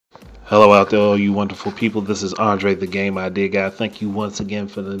Hello out there, all you wonderful people. This is Andre, the Game Idea Guy. Thank you once again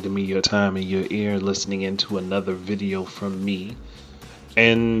for lending me your time and your ear, listening into another video from me.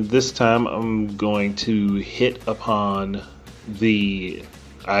 And this time I'm going to hit upon the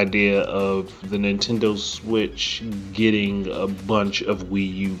idea of the Nintendo Switch getting a bunch of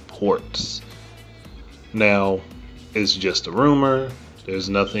Wii U ports. Now, it's just a rumor. There's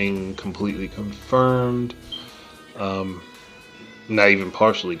nothing completely confirmed. Not even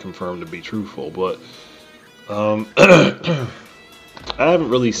partially confirmed to be truthful, but I haven't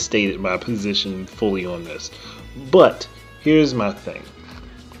really stated my position fully on this. But here's my thing.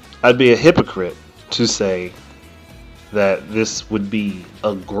 I'd be a hypocrite to say that this would be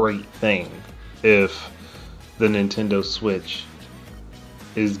a great thing if the Nintendo Switch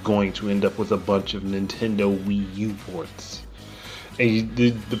is going to end up with a bunch of Nintendo Wii U ports. And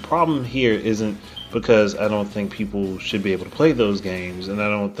the problem here isn't because I don't think people should be able to play those games, and I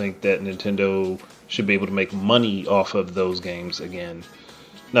don't think that Nintendo should be able to make money off of those games again.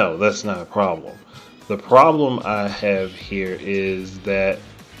 No, that's not a problem. The problem I have here is that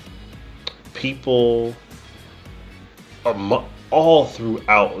people all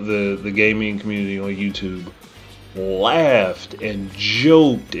throughout the gaming community on YouTube laughed and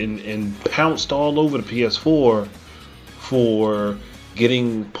joked and pounced all over the PS4 for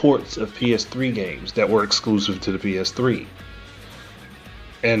getting ports of PS3 games that were exclusive to the PS3,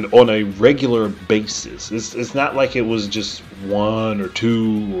 and on a regular basis. It's not like it was just one or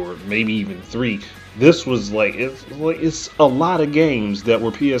two or maybe even three. This was it's a lot of games that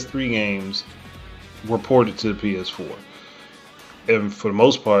were PS3 games were ported to the PS4, and for the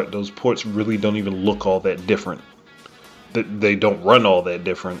most part, those ports really don't even look all that different. They don't run all that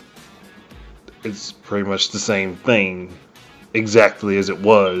different. It's pretty much the same thing exactly as it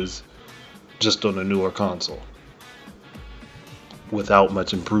was, just on a newer console, without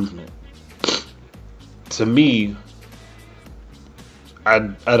much improvement. To me, I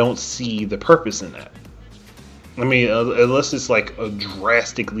don't see the purpose in that. I mean, unless it's like a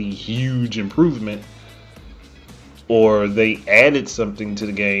drastically huge improvement, or they added something to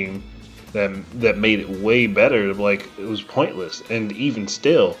the game that made it way better. Like, it was pointless. And even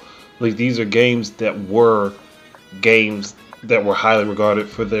still, like, these are games that were highly regarded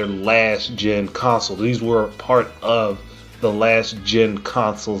for their last gen console. These were part of the last gen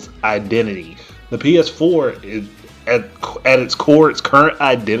console's identity. The PS4 is at its core, its current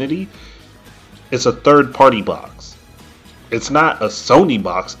identity, it's a third party box. It's not a Sony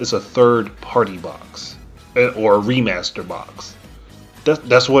box, it's a third party box, or a remaster box.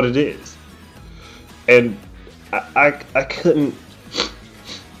 That's what it is. And I couldn't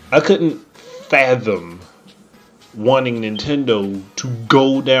fathom wanting Nintendo to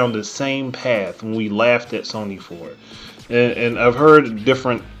go down the same path when we laughed at Sony for it. And I've heard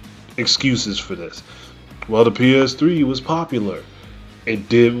different excuses for this. Well, the PS3 was popular. It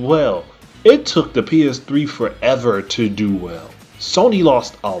did well. It took the PS3 forever to do well. Sony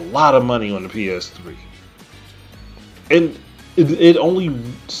lost a lot of money on the PS3. And it only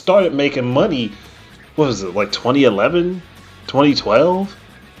started making money, what was it, like 2011? 2012?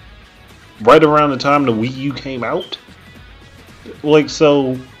 Right around the time the Wii U came out. Like,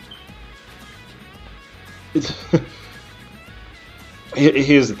 so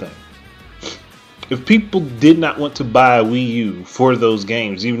here's the thing. If people did not want to buy a Wii U for those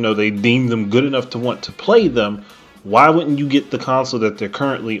games, even though they deemed them good enough to want to play them, why wouldn't you get the console that they're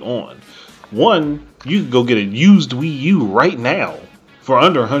currently on? One, you could go get a used Wii U right now for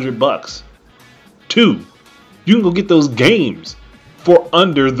under $100. Two, you can go get those games for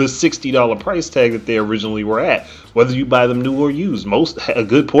under the $60 price tag that they originally were at, whether you buy them new or used. A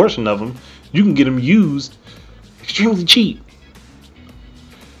good portion of them, you can get them used extremely cheap.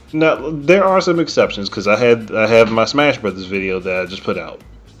 Now, there are some exceptions, because I have my Smash Brothers video that I just put out,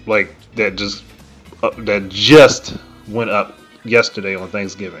 like that just went up yesterday on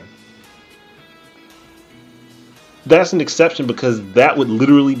Thanksgiving. That's an exception because that would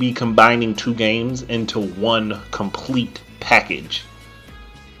literally be combining two games into one complete package.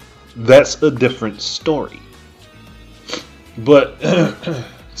 That's a different story. But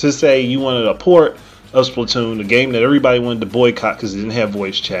to say you wanted a port of Splatoon, a game that everybody wanted to boycott because it didn't have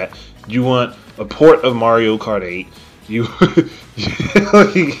voice chat. You want a port of Mario Kart 8. You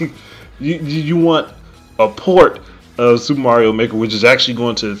want a port of Super Mario Maker, which is actually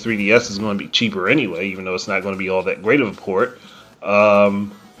going to the 3DS, is going to be cheaper anyway, even though it's not going to be all that great of a port.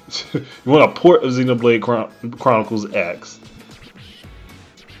 You want a port of Xenoblade Chronicles X.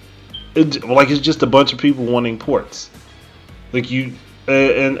 It's just a bunch of people wanting ports.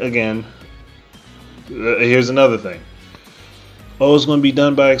 And again, here's another thing. oh, it's going to be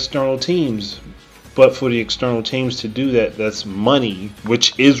done by external teams. But for the external teams to do that, that's money,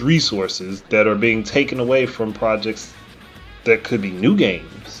 which is resources that are being taken away from projects that could be new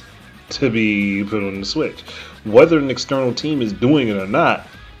games to be put on the Switch. Whether an external team is doing it or not,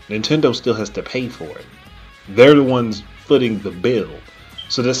 Nintendo still has to pay for it. They're the ones footing the bill.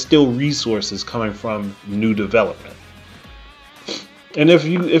 So there's still resources coming from new development. And if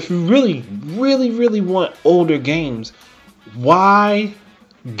you really want older games, why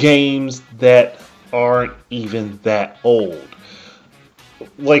games that aren't even that old?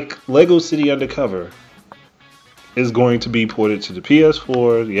 Like Lego City Undercover is going to be ported to the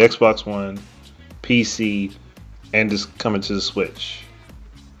PS4, the Xbox One, PC, and is coming to the Switch.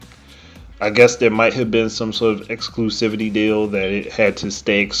 I guess there might have been some sort of exclusivity deal that it had to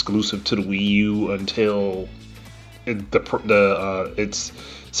stay exclusive to the Wii U until its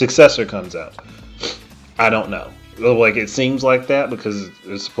successor comes out. I don't know. Like, it seems like that because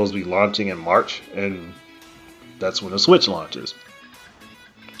it's supposed to be launching in March, and that's when the Switch launches.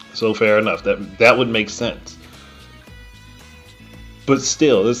 So fair enough. That would make sense. But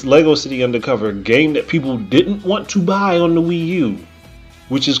still, this Lego City Undercover, a game that people didn't want to buy on the Wii U,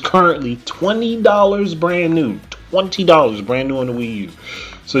 which is currently $20 brand new. $20 brand new on the Wii U.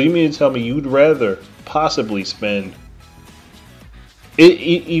 So you mean to tell me you'd rather possibly spend,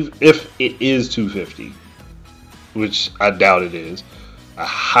 if it is $250, which I doubt it is, I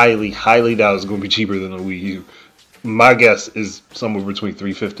highly doubt it's going to be cheaper than the Wii U. My guess is somewhere between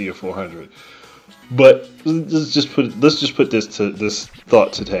 $350 or $400. But let's just put this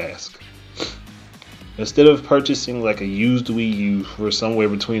thought to task. Instead of purchasing like a used Wii U for somewhere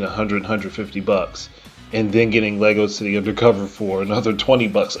between $100 and $150, and then getting Lego City Undercover for another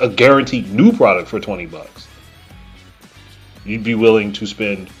 $20, a guaranteed new product for $20, you'd be willing to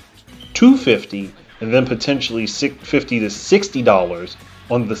spend $250 and then potentially $50 to $60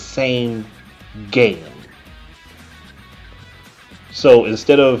 on the same game. So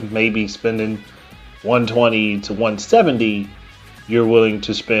instead of maybe spending $120 to $170, you're willing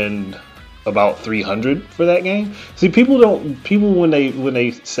to spend about $300 for that game. See, people when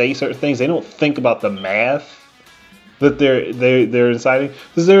they say certain things, they don't think about the math that they're inciting.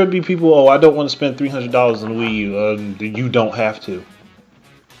 Because there would be people, oh, I don't want to spend $300 on Wii U. You don't have to.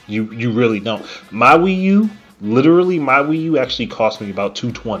 You really don't. My Wii U actually cost me about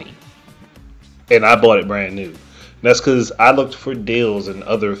 $220, and I bought it brand new. That's because I looked for deals and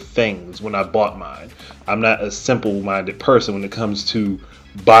other things when I bought mine. I'm not a simple-minded person when it comes to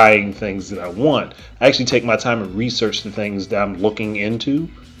buying things that I want. I actually take my time and research the things that I'm looking into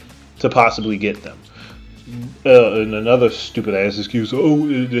to possibly get them. And another stupid ass excuse, oh,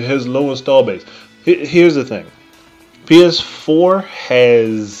 it has low install base. Here's the thing. PS4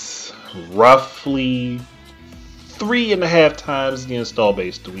 has roughly 3.5 times the install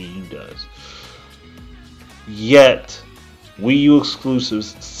base the Wii U does. Yet, Wii U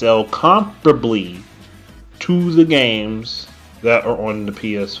exclusives sell comparably to the games that are on the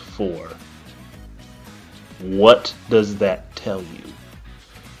PS4. What does that tell you?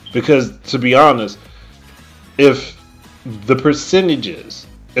 Because, to be honest, if the percentages,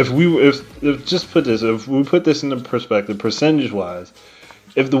 if we put this into perspective, percentage-wise,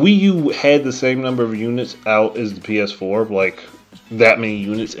 if the Wii U had the same number of units out as the PS4, like that many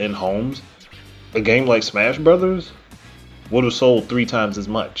units in homes, a game like Smash Brothers would have sold 3 times as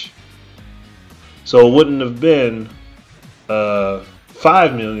much. So it wouldn't have been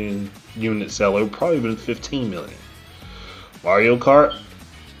 5 million unit seller, probably been 15 million. Mario Kart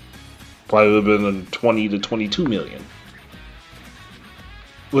probably would have been 20 to 22 million.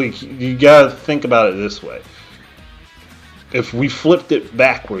 Like, you gotta think about it this way. If we flipped it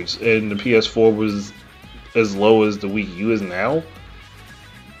backwards and the PS4 was as low as the Wii U is now,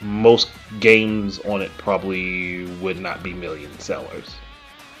 most games on it probably would not be million sellers.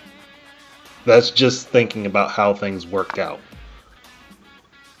 That's just thinking about how things worked out.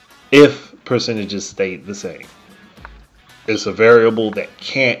 If percentages stayed the same. It's a variable that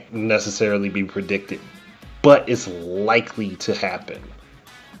can't necessarily be predicted, but it's likely to happen.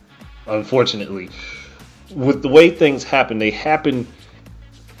 Unfortunately, with the way things happen, they kind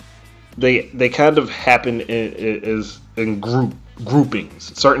of happen in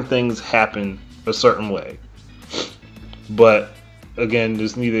groupings. Certain things happen a certain way, but again,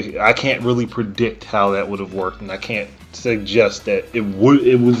 I can't really predict how that would have worked, and I can't suggest that it would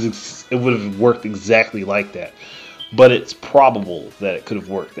have worked exactly like that. But it's probable that it could have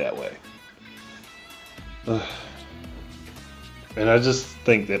worked that way. And I just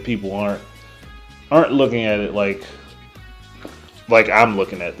think that people aren't looking at it like I'm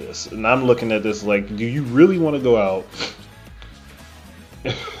looking at this. And I'm looking at this like, do you really want to go out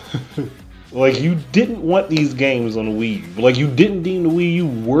Like, you didn't want these games on the Wii U. Like, you didn't deem the Wii U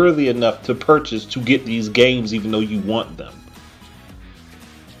worthy enough to purchase to get these games even though you want them.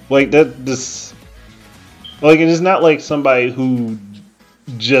 Like, like, it is not like somebody who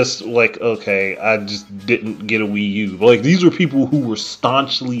just, like, okay, I just didn't get a Wii U. Like, these were people who were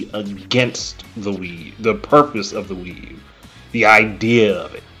staunchly against the Wii U, the purpose of the Wii U, the idea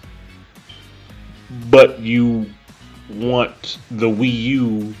of it. But you want the Wii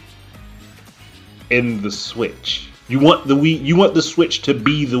U in the Switch. You want the Switch to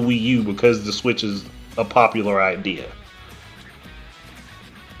be the Wii U because the Switch is a popular idea.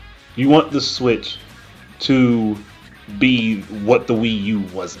 You want the Switch to be what the Wii U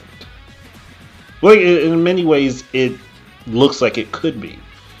wasn't. Well, in many ways, it looks like it could be.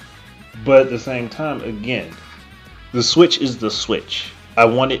 But at the same time, again, the Switch is the Switch. I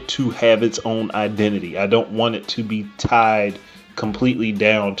want it to have its own identity. I don't want it to be tied completely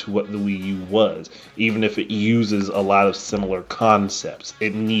down to what the Wii U was. Even if it uses a lot of similar concepts,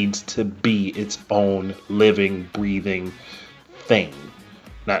 it needs to be its own living, breathing thing.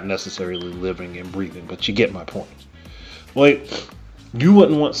 Not necessarily living and breathing, but you get my point. Like, you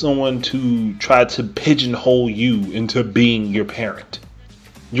wouldn't want someone to try to pigeonhole you into being your parent.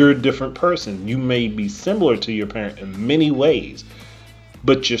 You're a different person. You may be similar to your parent in many ways,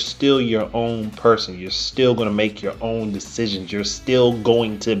 but you're still your own person. You're still going to make your own decisions. You're still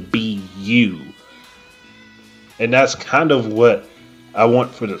going to be you. And that's kind of what I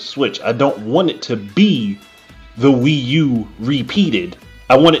want for the Switch. I don't want it to be the Wii U repeated.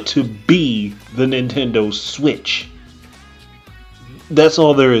 I want it to be the Nintendo Switch. That's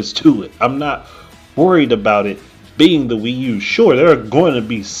all there is to it. I'm not worried about it being the Wii U. Sure, there are going to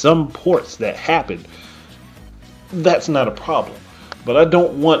be some ports that happen. That's not a problem. But I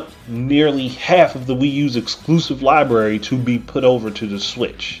don't want nearly half of the Wii U's exclusive library to be put over to the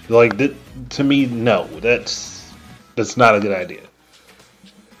Switch. Like, to me, no. That's not a good idea.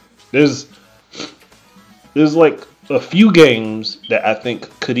 There's like a few games that I think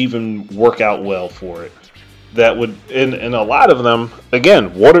could even work out well for it. That would, and a lot of them,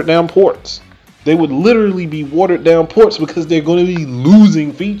 again, watered down ports. They would literally be watered down ports because they're going to be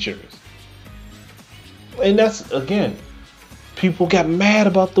losing features. And that's, again, people got mad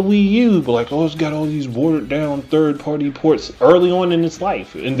about the Wii U, but like, oh, it's got all these watered down third-party ports early on in its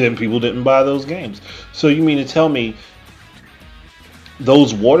life, and then people didn't buy those games. So you mean to tell me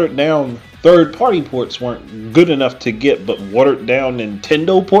those watered down third-party ports weren't good enough to get, but watered down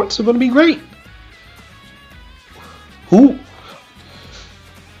Nintendo ports are going to be great? Who?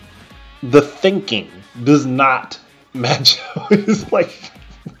 The thinking does not match up. It's like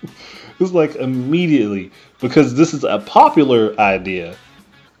immediately, because this is a popular idea,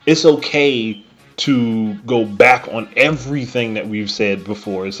 it's okay to go back on everything that we've said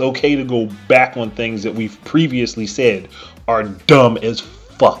before. It's okay to go back on things that we've previously said are dumb as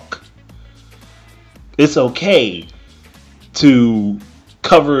fuck. It's okay to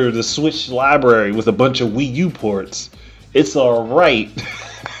cover the Switch library with a bunch of Wii U ports. It's alright.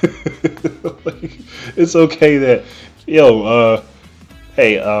 Like, it's okay that,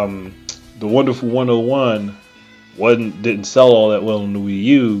 hey, the Wonderful 101 didn't sell all that well on the Wii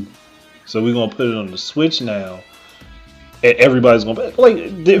U, so we're gonna put it on the Switch now, and everybody's gonna like.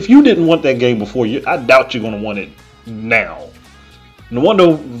 If you didn't want that game before, I doubt you're gonna want it now. And the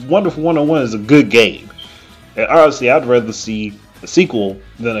Wonderful 101 is a good game, and honestly, I'd rather see a sequel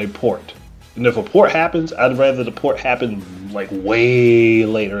than a port. And if a port happens, I'd rather the port happen like way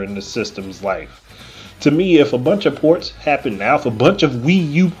later in the system's life. To me, if a bunch of ports happen now, if a bunch of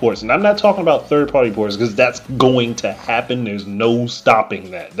Wii U ports, and I'm not talking about third-party ports because that's going to happen. There's no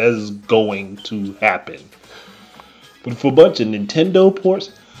stopping that. That is going to happen. But if a bunch of Nintendo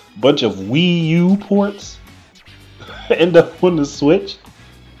ports, a bunch of Wii U ports end up on the Switch,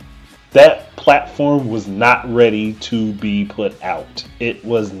 that platform was not ready to be put out. It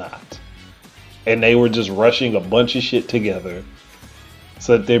was not. And they were just rushing a bunch of shit together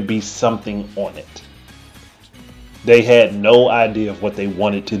so that there'd be something on it. They had no idea of what they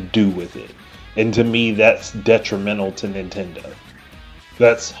wanted to do with it. And to me, that's detrimental to Nintendo.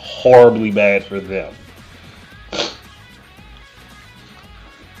 That's horribly bad for them.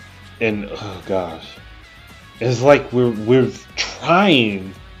 And, oh gosh. It's like we're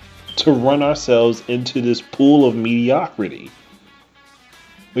trying to run ourselves into this pool of mediocrity.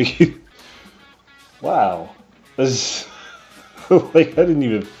 Wow. This, like, I didn't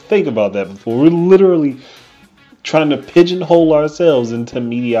even think about that before. We're literally trying to pigeonhole ourselves into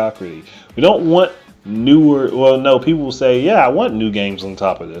mediocrity. We don't want newer, well, no, people will say, yeah, I want new games on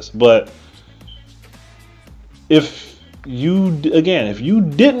top of this. But if if you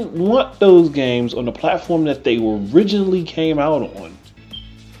didn't want those games on the platform that they originally came out on,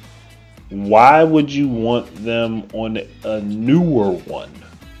 why would you want them on a newer one?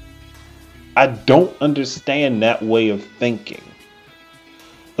 I don't understand that way of thinking.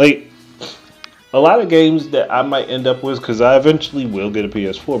 Like, a lot of games that I might end up with, because I eventually will get a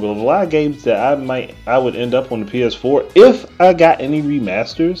PS4, but a lot of games that I would end up on the PS4 if I got any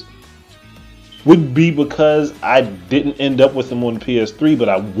remasters would be because I didn't end up with them on the PS3, but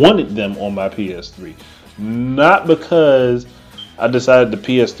I wanted them on my PS3. Not because I decided the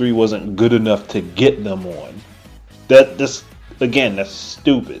PS3 wasn't good enough to get them on. That's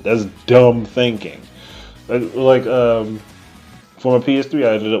stupid. That's dumb thinking. Like for my PS3,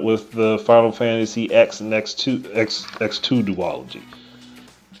 I ended up with the Final Fantasy X and X2 duology.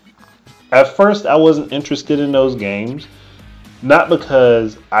 At first, I wasn't interested in those games. Not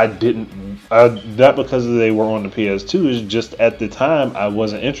because not because they were on the PS2. It's just at the time I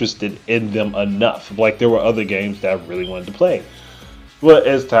wasn't interested in them enough. Like, there were other games that I really wanted to play. But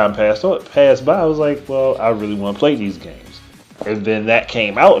as time passed by, I was like, well, I really want to play these games. And then that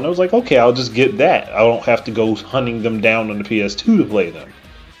came out, and I was like, okay, I'll just get that. I don't have to go hunting them down on the PS2 to play them,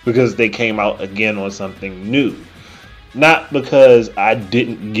 because they came out again on something new. Not because I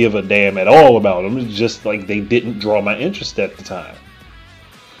didn't give a damn at all about them. It's just like they didn't draw my interest at the time.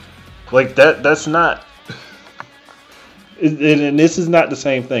 Like, that's not... And this is not the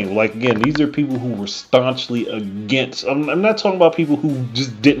same thing. Like, again, these are people who were staunchly against... I'm not talking about people who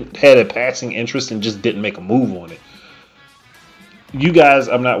just had a passing interest and just didn't make a move on it. You guys,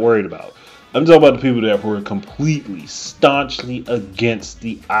 I'm not worried about. I'm talking about the people that were completely, staunchly against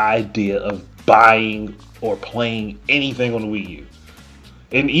the idea of buying or playing anything on the Wii U.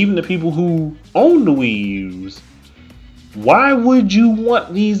 And even the people who own the Wii U's, why would you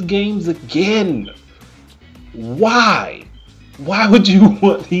want these games again? Why? Why would you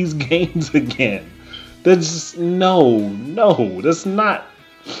want these games again? That's no, that's not.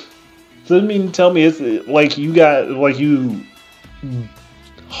 So I mean, tell me, it's like you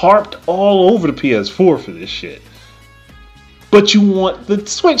harped all over the PS4 for this shit. But you want the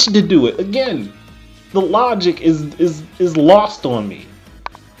Switch to do it again. The logic is lost on me.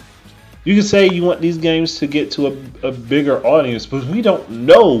 You can say you want these games to get to a bigger audience, but we don't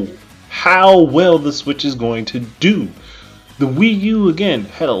know how well the Switch is going to do. The Wii U, again,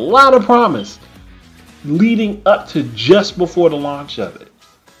 had a lot of promise leading up to just before the launch of it.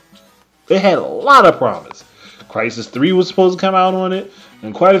 They had a lot of promise. Crisis 3 was supposed to come out on it,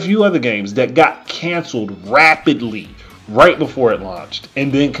 and quite a few other games that got canceled rapidly right before it launched,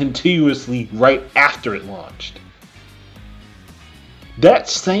 and then continuously right after it launched. That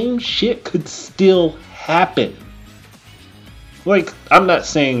same shit could still happen. Like, I'm not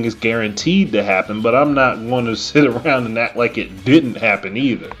saying it's guaranteed to happen, but I'm not going to sit around and act like it didn't happen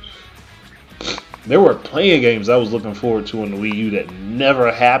either. There were plenty of games I was looking forward to on the Wii U that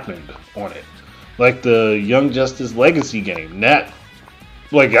never happened on it. Like the Young Justice Legacy game. That,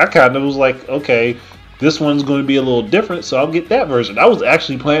 like, I kind of was like, okay, this one's going to be a little different, so I'll get that version. I was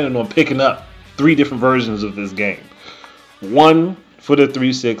actually planning on picking up 3 different versions of this game. One for the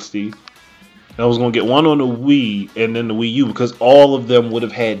 360. I was going to get one on the Wii and then the Wii U, because all of them would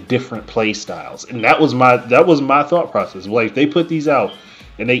have had different play styles. And that was my thought process. Like, if they put these out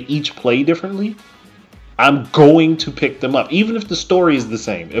and they each play differently, I'm going to pick them up. Even if the story is the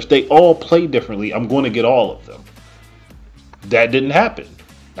same. If they all play differently, I'm going to get all of them. That didn't happen.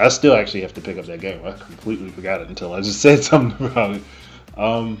 I still actually have to pick up that game. I completely forgot it until I just said something about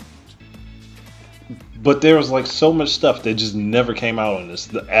it. But there was like so much stuff that just never came out on this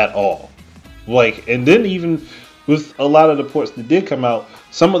at all. Like, and then even with a lot of the ports that did come out,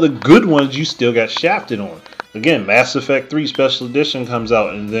 some of the good ones you still got shafted on. Again, Mass Effect 3 Special Edition comes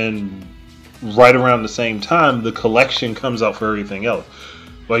out, and then right around the same time, the collection comes out for everything else.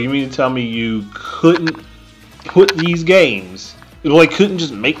 Well, you mean to tell me you couldn't put these games, like, couldn't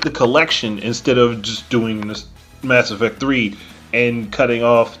just make the collection instead of just doing this Mass Effect 3 and cutting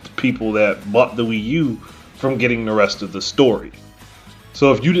off the people that bought the Wii U from getting the rest of the story?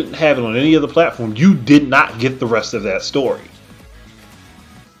 So if you didn't have it on any other platform, you did not get the rest of that story.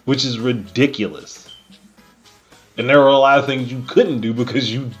 Which is ridiculous. And there were a lot of things you couldn't do because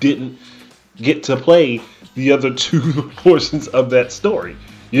you didn't get to play the other 2 portions of that story.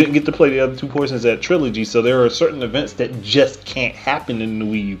 You didn't get to play the other 2 portions of that trilogy, so there are certain events that just can't happen in the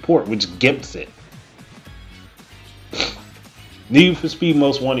Wii U port, which gimps it. Need for Speed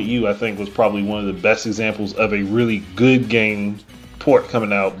Most Wanted U, I think, was probably one of the best examples of a really good game port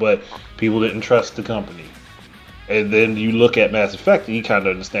coming out, but people didn't trust the company. And then you look at Mass Effect and you kind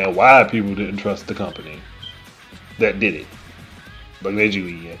of understand why people didn't trust the company. that did it. Like they do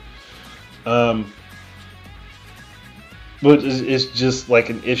it. But it's just like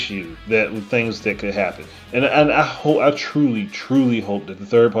an issue that with things that could happen, and I truly hope that the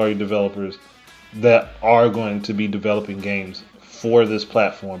third party developers that are going to be developing games for this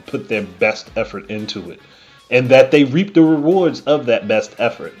platform put their best effort into it, and that they reap the rewards of that best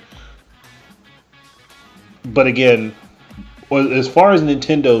effort. But again, as far as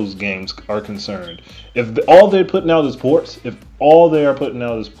Nintendo's games are concerned, if all they're putting out is ports,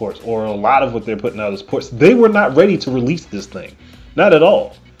 or a lot of what they're putting out is ports, they were not ready to release this thing. Not at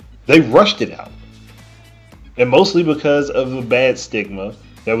all. They rushed it out. And mostly because of the bad stigma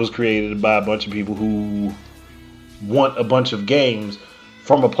that was created by a bunch of people who want a bunch of games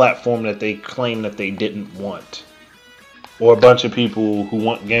from a platform that they claim that they didn't want. Or a bunch of people who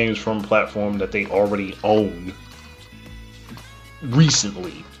want games from a platform that they already own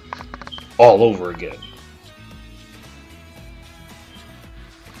recently all over again.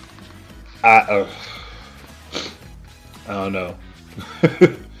 I don't know.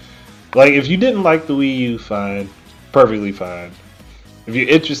 Like, if you didn't like the Wii U, fine. Perfectly fine. If you're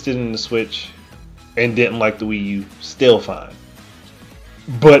interested in the Switch and didn't like the Wii U, still fine.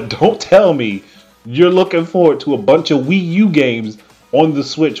 But don't tell me you're looking forward to a bunch of Wii U games on the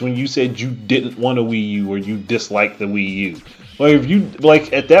Switch when you said you didn't want a Wii U or you disliked the Wii U. Like, if you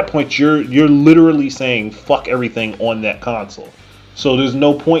at that point you're literally saying fuck everything on that console. So there's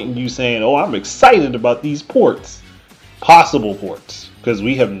no point in you saying, "Oh, I'm excited about these ports." Possible ports, because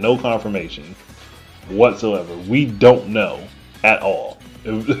we have no confirmation whatsoever. We don't know at all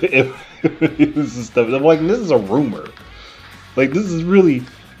if this is stuff. I'm like, this is a rumor. Like, this is really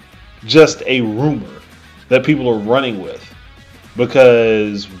just a rumor that people are running with,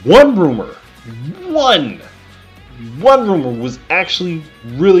 because one rumor was actually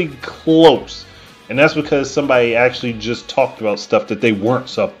really close, and that's because somebody actually just talked about stuff that they weren't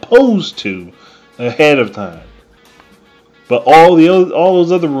supposed to ahead of time. But all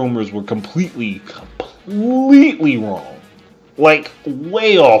those other rumors were completely wrong, like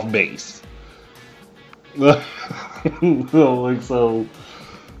way off base. So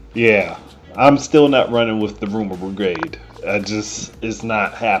yeah, I'm still not running with the rumor brigade. It's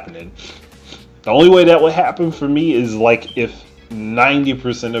not happening. The only way that would happen for me is like if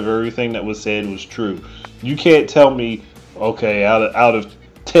 90% of everything that was said was true. You can't tell me, okay, out of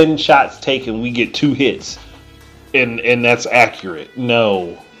 10 shots taken, we get 2 hits. And that's accurate.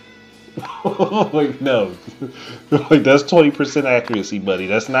 No. Like, no. Like, that's 20% accuracy, buddy.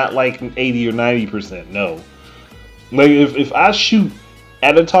 That's not like 80 or 90%. No. Like, if I shoot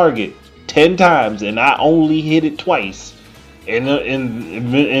at a target 10 times and I only hit it twice, and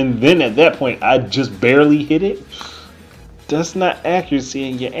then at that point I just barely hit it, that's not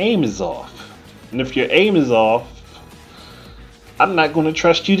accuracy, and your aim is off. And if your aim is off, I'm not going to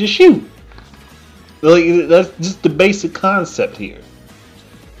trust you to shoot. Like, that's just the basic concept here.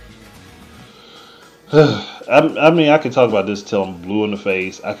 I mean, I could talk about this till I'm blue in the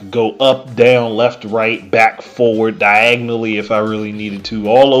face. I could go up, down, left, right, back, forward, diagonally if I really needed to,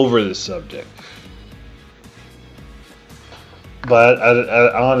 all over this subject. But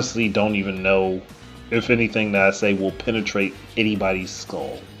I honestly don't even know if anything that I say will penetrate anybody's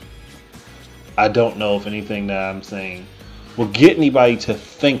skull. I don't know if anything that I'm saying will get anybody to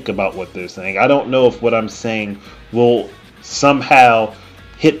think about what they're saying. I don't know if what I'm saying will somehow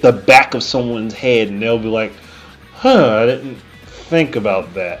hit the back of someone's head and they'll be like, I didn't think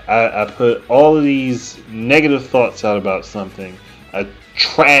about that. I put all of these negative thoughts out about something. I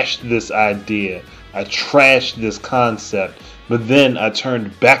trashed this idea. I trashed this concept. But then I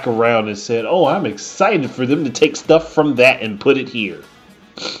turned back around and said, oh, I'm excited for them to take stuff from that and put it here.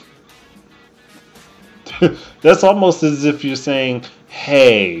 That's almost as if you're saying,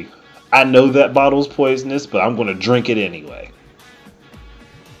 hey, I know that bottle's poisonous, but I'm going to drink it anyway.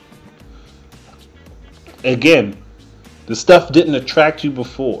 Again, the stuff didn't attract you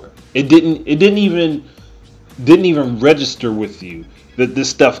before. It didn't even register with you that this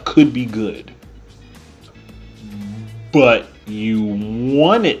stuff could be good. But you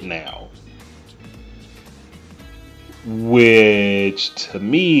want it now. Which to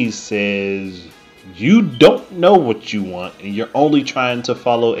me says you don't know what you want and you're only trying to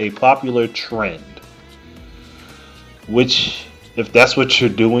follow a popular trend. Which, if that's what you're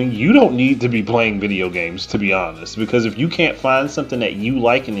doing, you don't need to be playing video games, to be honest. Because if you can't find something that you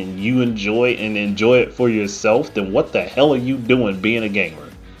like and you enjoy and enjoy it for yourself, then what the hell are you doing being a gamer?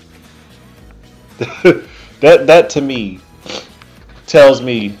 That to me tells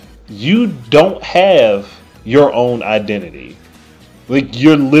me you don't have your own identity. Like,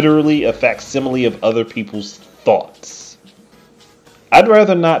 you're literally a facsimile of other people's thoughts. I'd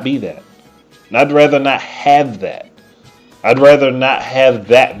rather not be that. I'd rather not have that. I'd rather not have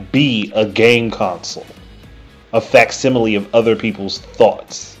that be a game console. A facsimile of other people's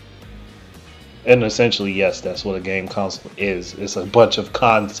thoughts. And essentially, yes, that's what a game console is. It's a bunch of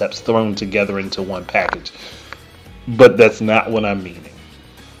concepts thrown together into one package. But that's not what I'm meaning.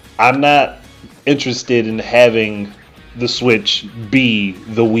 I'm not interested in having the Switch be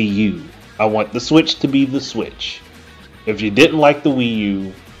the Wii U. I want the Switch to be the Switch. If you didn't like the Wii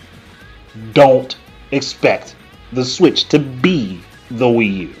U, don't expect the Switch to be the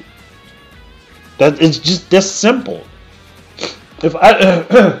Wii U. It's just that simple. If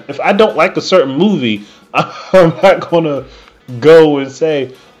I don't like a certain movie, I'm not gonna go and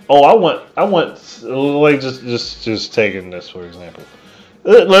say, "Oh, I want." Like just taking this for example.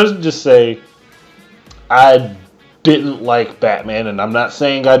 Let's just say I didn't like Batman, and I'm not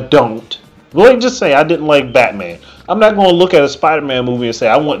saying I don't. Let me just say I didn't like Batman. I'm not going to look at a Spider-Man movie and say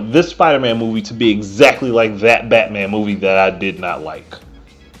I want this Spider-Man movie to be exactly like that Batman movie that I did not like.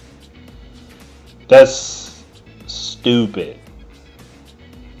 That's stupid.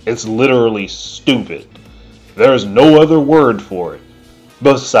 It's literally stupid. There is no other word for it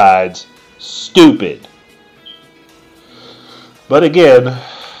besides stupid. But again,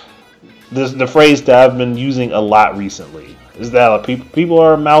 the phrase that I've been using a lot recently is that people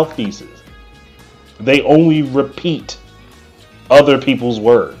are mouthpieces. They only repeat other people's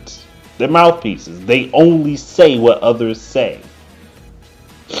words. They're mouthpieces. They only say what others say.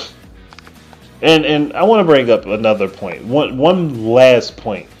 And I want to bring up another point. One last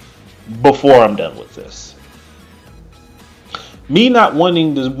point before I'm done with this. Me not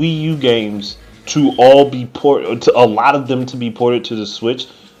wanting the Wii U games to all be ported, to a lot of them to be ported to the Switch,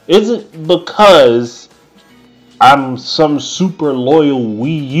 isn't because I'm some super loyal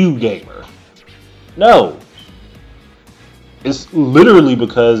Wii U gamer. No. It's literally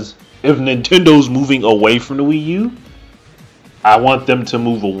because if Nintendo's moving away from the Wii U, I want them to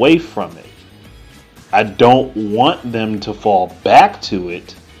move away from it. I don't want them to fall back to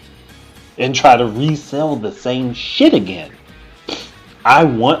it and try to resell the same shit again. I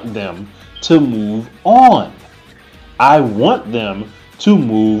want them to move on. I want them to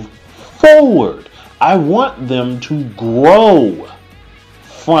move forward. I want them to grow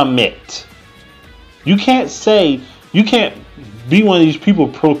from it. You can't be one of these people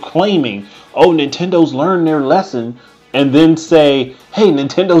proclaiming, oh, Nintendo's learned their lesson, and then say, hey,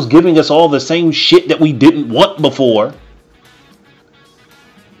 Nintendo's giving us all the same shit that we didn't want before.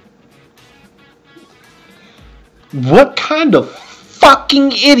 What kind of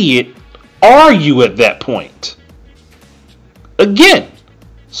fucking idiot are you at that point? Again,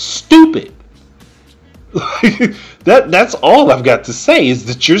 stupid. That's all I've got to say is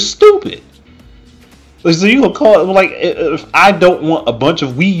that you're stupid. So you gonna call it like if I don't want a bunch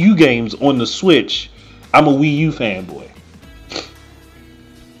of Wii U games on the Switch, I'm a Wii U fanboy.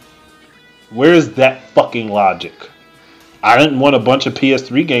 Where is that fucking logic? I didn't want a bunch of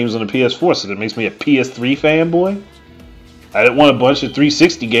PS3 games on the PS4, so that makes me a PS3 fanboy? I didn't want a bunch of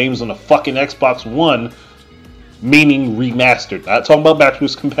 360 games on the fucking Xbox One, meaning remastered. Not talking about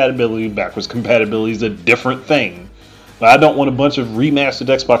backwards compatibility. Backwards compatibility is a different thing. But I don't want a bunch of remastered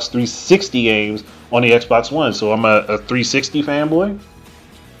Xbox 360 games on the Xbox One, so I'm a 360 fanboy?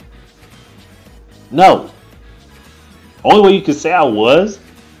 No. Only way you could say I was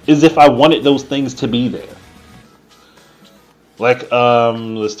is if I wanted those things to be there. Like,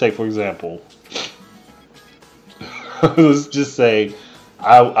 let's take for example, let's just say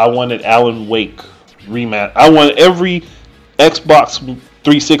I wanted Alan Wake remaster. I want every Xbox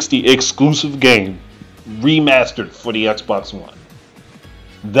 360 exclusive game remastered for the Xbox One.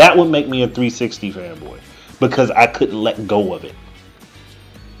 That would make me a 360 fanboy because I couldn't let go of it.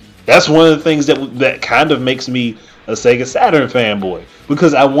 That's one of the things that kind of makes me a Sega Saturn fanboy,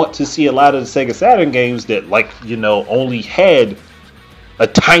 because I want to see a lot of the Sega Saturn games that, like, you know, only had a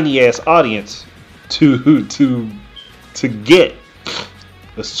tiny ass audience to get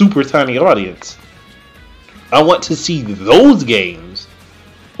a super tiny audience. I want to see those games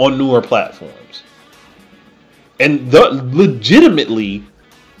on newer platforms. And legitimately,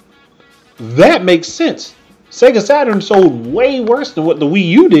 that makes sense. Sega Saturn sold way worse than what the Wii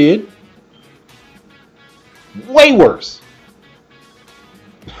U did. Way worse.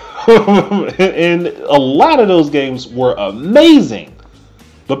 And a lot of those games were amazing,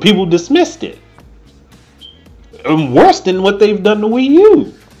 but people dismissed it. And worse than what they've done to Wii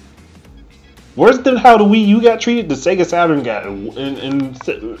U. Worse than how the Wii U got treated, the Sega Saturn got, and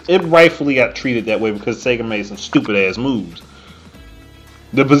it rightfully got treated that way because Sega made some stupid ass moves.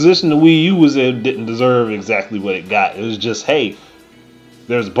 The position the Wii U was in didn't deserve exactly what it got. It was just, hey,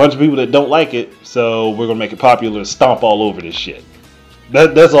 there's a bunch of people that don't like it, so we're gonna make it popular and stomp all over this shit.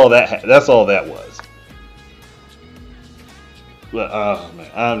 That's all that. That's all that was. But oh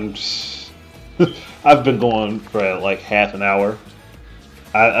man, I've been going for like half an hour.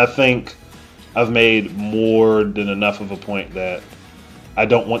 I think I've made more than enough of a point that I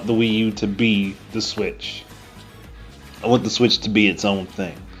don't want the Wii U to be the Switch. I want the Switch to be its own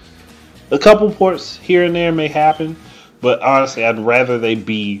thing. A couple ports here and there may happen, but honestly, I'd rather they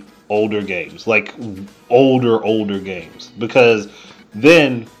be older games, like older games, because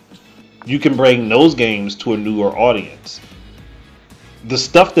then you can bring those games to a newer audience. The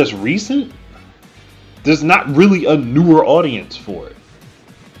stuff that's recent, there's not really a newer audience for it.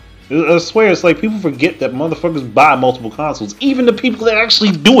 I swear, it's like people forget that motherfuckers buy multiple consoles. Even the people that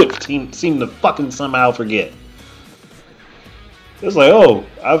actually do it seem to fucking somehow forget. It's like, oh,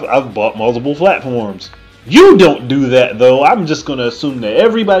 I've bought multiple platforms. You don't do that, though. I'm just going to assume that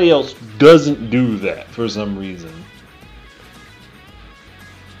everybody else doesn't do that for some reason.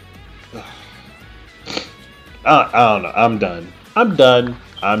 I don't know. I'm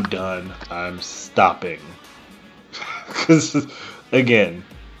done. I'm stopping. Because, again,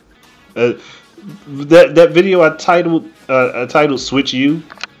 that video I titled Switch U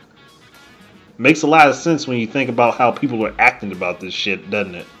makes a lot of sense when you think about how people are acting about this shit,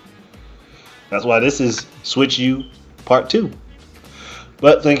 doesn't it? That's why this is Switch U Part 2.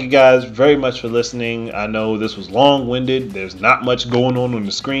 But thank you guys very much for listening. I know this was long-winded. There's not much going on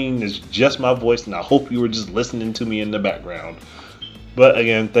the screen. It's just my voice, and I hope you were just listening to me in the background. But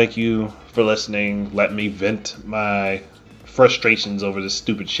again, thank you for listening. Let me vent my frustrations over this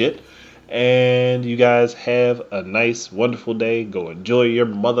stupid shit. And you guys have a nice, wonderful day. Go enjoy your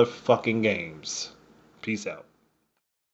motherfucking games. Peace out.